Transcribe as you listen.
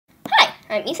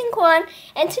I'm Ethan Kwan,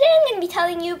 and today I'm going to be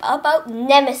telling you about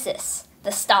Nemesis,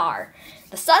 the star,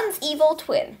 the sun's evil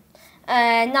twin.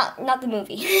 Not the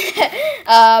movie.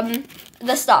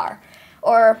 The star.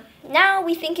 Or now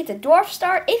we think it's a dwarf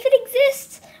star. If it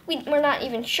exists, we're not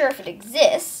even sure if it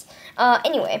exists.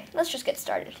 Anyway, let's just get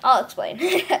started. I'll explain.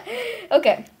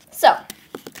 Okay, so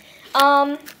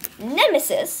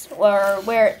Nemesis, or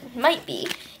where it might be,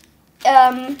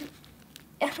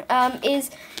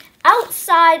 is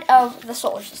outside of the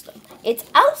solar system. It's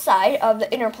outside of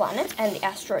the inner planets and the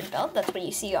asteroid belt. That's what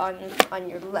you see on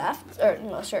your left, or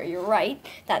no, sorry, your right,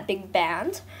 that big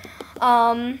band.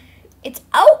 It's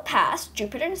out past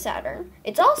Jupiter and Saturn.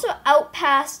 It's also out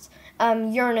past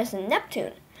Uranus and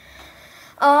Neptune.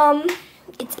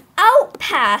 It's out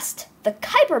past the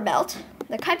Kuiper belt.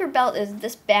 The Kuiper belt is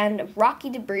this band of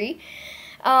rocky debris.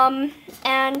 And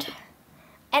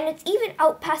it's even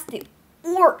out past the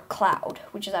Oort cloud,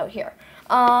 which is out here.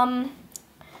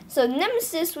 So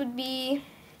Nemesis would be,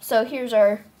 so here's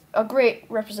a great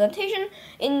representation.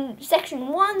 In section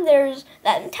 1, there's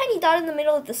that tiny dot in the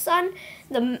middle of the sun,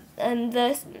 and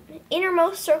the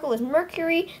innermost circle is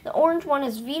Mercury, the orange one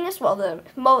is Venus, well, the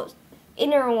most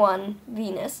inner one,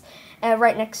 Venus,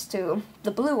 right next to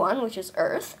the blue one, which is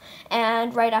Earth,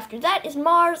 and right after that is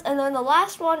Mars, and then the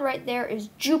last one right there is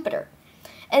Jupiter.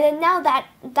 And then now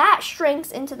that shrinks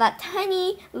into that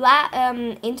tiny,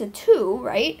 into 2,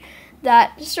 right?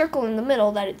 That circle in the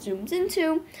middle that it zooms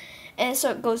into. And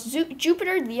so it goes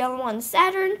Jupiter, the yellow one's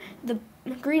Saturn, the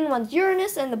green one's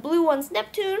Uranus, and the blue one's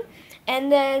Neptune.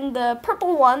 And then the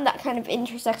purple one that kind of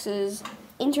intersects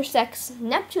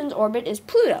Neptune's orbit is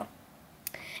Pluto.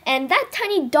 And that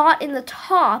tiny dot in the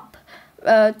top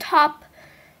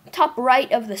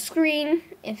right of the screen,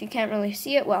 if you can't really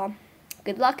see it, well,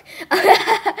 good luck.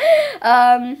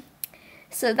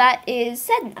 So that is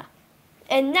Sedna.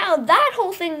 And now that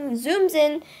whole thing zooms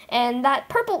in, and that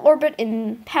purple orbit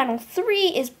in panel 3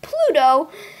 is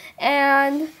Pluto,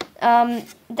 and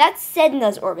that's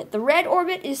Sedna's orbit. The red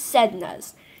orbit is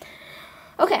Sedna's.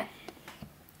 Okay.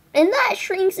 And that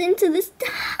shrinks into this tiny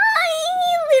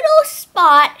little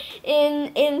spot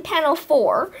in panel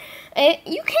 4.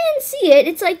 You can see it.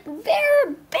 It's like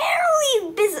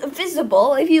barely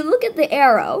visible. If you look at the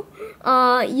arrow,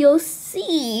 you'll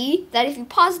see that if you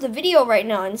pause the video right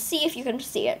now and see if you can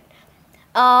see it.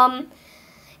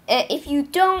 If you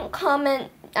don't,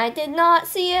 comment, I did not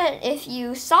see it. If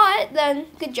you saw it, then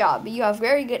good job. You have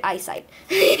very good eyesight.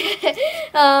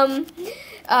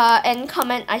 And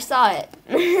comment, I saw it.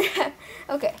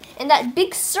 Okay, and that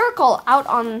big circle out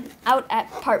at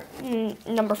part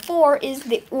number 4 is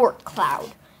the Oort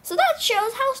cloud. So that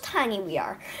shows how tiny we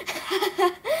are.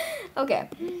 Okay.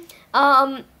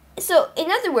 So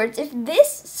in other words, if this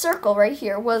circle right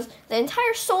here was the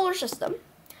entire solar system,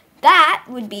 that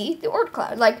would be the Oort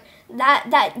cloud. Like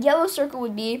that yellow circle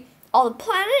would be all the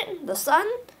planet, the sun,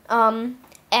 and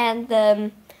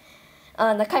the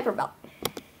Kuiper belt.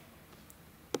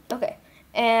 Okay,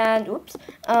 and whoops,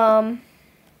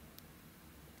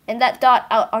 and that dot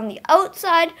out on the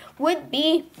outside would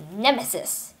be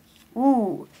Nemesis.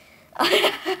 Ooh.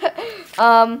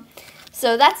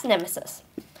 So that's Nemesis.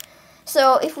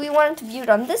 So if we wanted to view it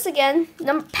on this again,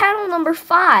 panel number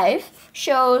 5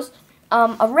 shows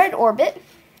a red orbit,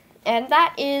 and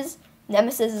that is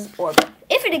Nemesiss Orbit,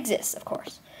 if it exists, of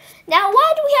course. Now,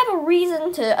 why do we have a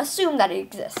reason to assume that it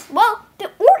exists? Well,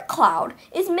 the Oort cloud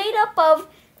is made up of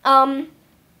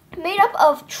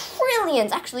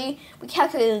trillions. Actually, we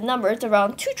calculated the number. It's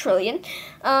around 2 trillion.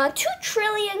 2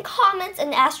 trillion comets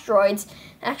and asteroids,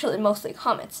 actually mostly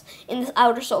comets, in this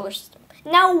outer solar system.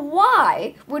 Now,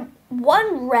 why would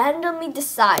one randomly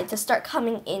decide to start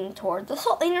coming in toward the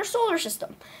inner solar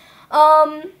system?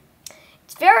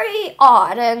 It's very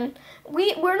odd, and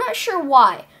we're not sure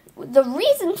why. The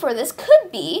reason for this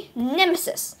could be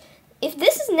Nemesis. If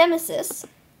this is Nemesis,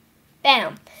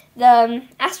 bam, the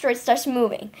asteroid starts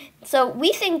moving. So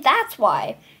we think that's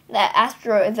why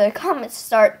the comets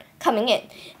start coming in.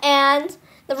 And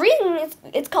the reason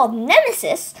it's called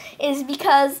Nemesis is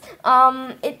because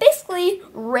it basically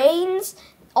rains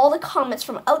all the comets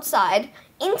from outside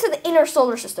into the inner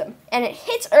solar system. And it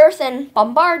hits Earth and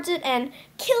bombards it and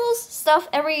kills stuff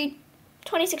every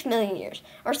 26 million years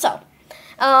or so.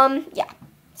 Yeah.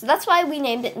 So that's why we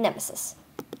named it Nemesis.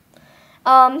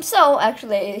 So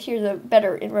actually, here's a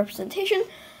better representation.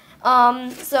 A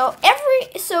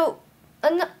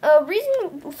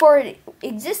reason for it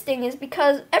existing is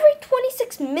because every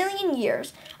 26 million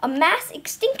years, a mass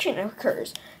extinction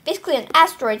occurs. Basically, an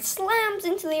asteroid slams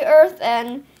into the Earth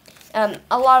and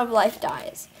a lot of life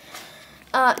dies.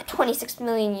 26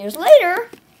 million years later,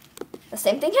 the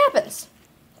same thing happens.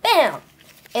 Bam!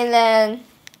 and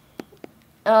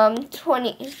then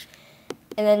 20,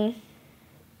 and then,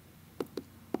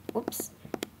 whoops,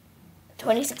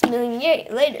 26 million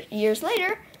years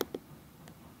later,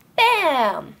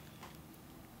 bam!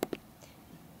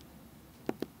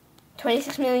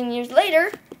 26 million years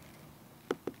later,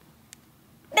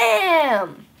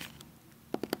 bam!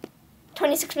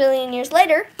 26 million years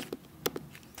later,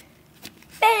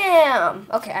 bam!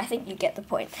 Okay, I think you get the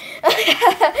point.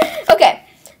 Okay,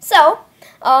 so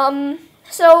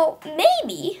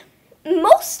maybe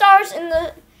most stars in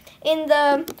the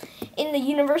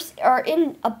universe are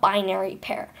in a binary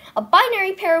pair. A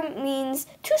binary pair means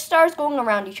two stars going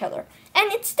around each other,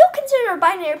 and it's still considered a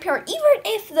binary pair even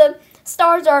if the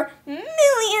stars are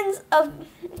millions of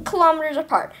kilometers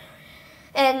apart,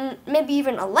 and maybe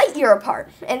even a light year apart,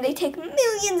 and they take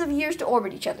millions of years to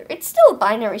orbit each other. It's still a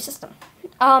binary system.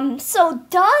 So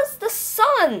does the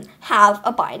sun have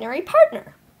a binary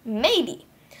partner? Maybe.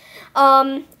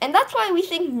 And that's why we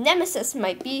think Nemesis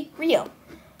might be real.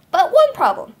 But one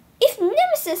problem. If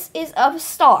Nemesis is a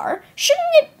star,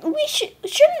 shouldn't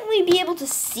we be able to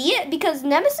see it? Because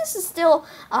Nemesis is still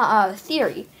a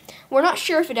theory. We're not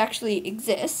sure if it actually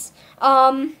exists.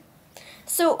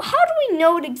 So how do we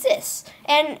know it exists?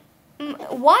 And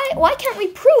why can't we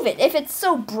prove it if it's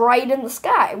so bright in the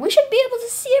sky? We should be able to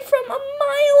see it from a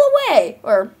mile away.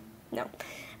 Or, no,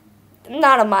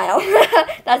 not a mile.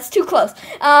 That's too close.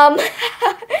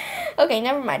 Okay,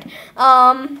 never mind.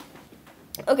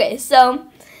 Okay, so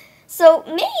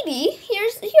maybe,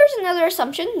 here's another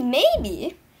assumption.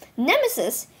 Maybe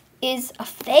Nemesis is a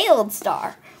failed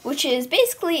star, which is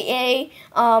basically a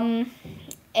brown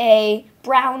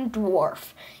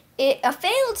dwarf. A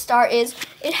failed star is,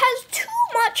 it has too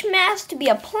much mass to be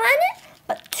a planet,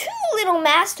 but too little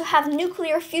mass to have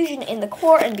nuclear fusion in the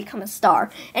core and become a star.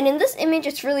 And in this image,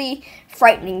 it's really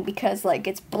frightening because, like,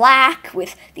 it's black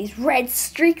with these red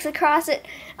streaks across it.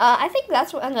 I think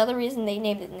that's another reason they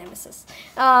named it Nemesis.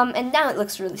 And now it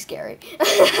looks really scary.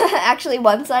 Actually,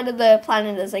 one side of the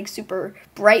planet is, like, super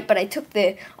bright, but I took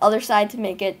the other side to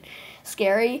make it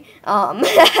scary. Yeah.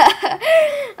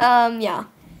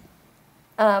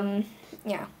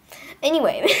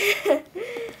 Anyway,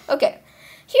 okay.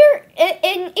 Here,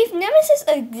 and if Nemesis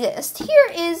exists, here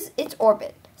is its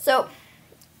orbit. So,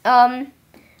 and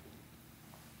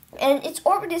its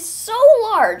orbit is so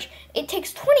large, it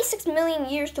takes 26 million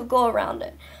years to go around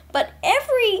it. But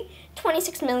every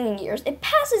 26 million years, it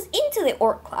passes into the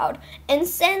Oort cloud and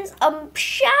sends a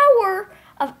shower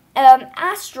of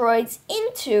asteroids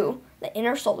into the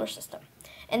inner solar system.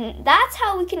 And that's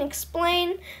how we can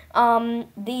explain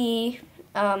the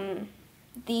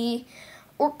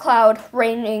Oort cloud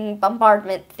raining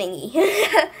bombardment thingy.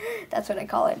 That's what I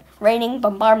call it, raining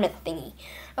bombardment thingy.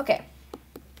 Okay,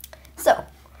 so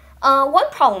one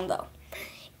problem though.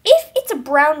 If it's a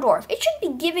brown dwarf, it should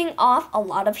be giving off a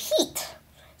lot of heat.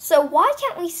 So why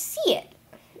can't we see it?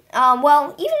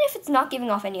 Well, even if it's not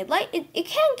giving off any light, it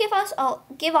can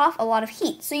give off a lot of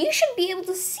heat. So you should be able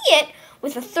to see it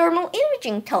with a thermal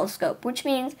imaging telescope, which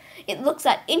means it looks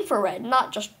at infrared,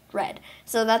 not just red.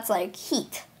 So that's like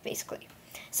heat, basically.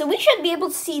 So we should be able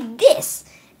to see this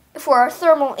for our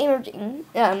thermal imaging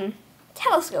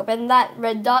telescope, and that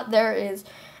red dot there is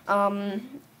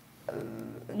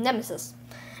Nemesis.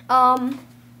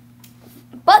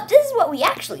 But this is what we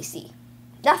actually see.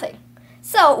 Nothing.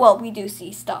 So, well, we do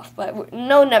see stuff, but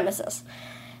no Nemesis.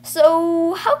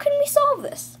 So, how can we solve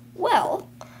this? Well,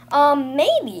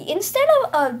 maybe instead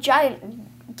of a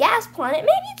giant gas planet,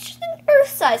 maybe it's just an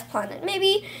Earth-sized planet.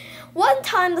 Maybe 1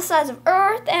 time the size of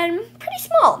Earth and pretty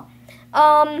small.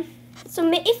 So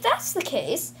if that's the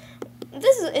case,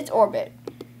 this is its orbit.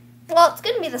 Well, it's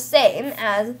going to be the same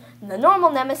as the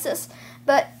normal Nemesis,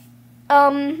 but,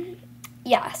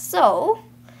 yeah, so,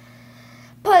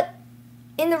 but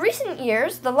in the recent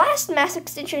years, the last mass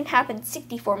extinction happened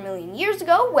 64 million years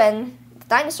ago when the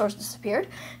dinosaurs disappeared,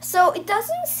 so it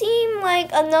doesn't seem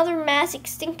like another mass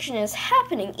extinction is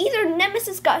happening. Either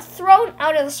Nemesis got thrown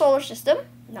out of the solar system,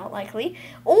 not likely,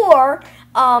 or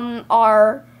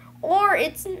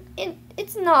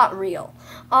it's not real.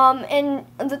 And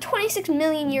the 26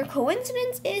 million year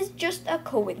coincidence is just a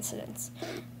coincidence.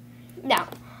 Now,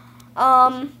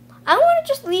 I want to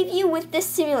just leave you with this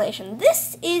simulation.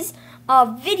 This is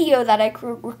a video that I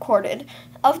recorded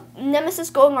of Nemesis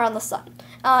going around the sun,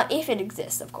 if it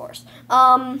exists, of course.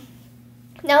 Now,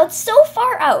 it's so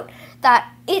far out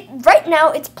that right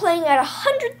now it's playing at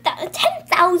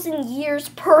 10,000 years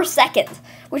per second,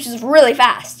 which is really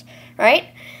fast, right?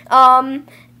 And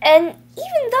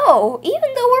even though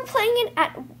we're playing it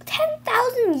at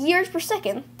 10,000 years per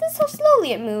second, this is how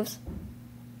slowly it moves.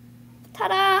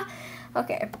 Ta-da!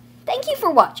 Okay. Thank you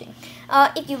for watching.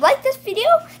 If you like this video,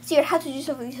 see you at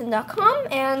howtodosoforlisten.com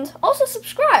and also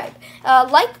subscribe.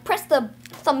 Press the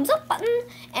thumbs up button,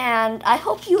 and I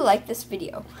hope you like this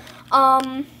video.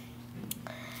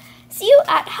 See you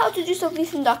at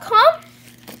howtodosoforlisten.com,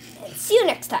 and see you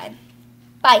next time.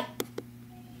 Bye.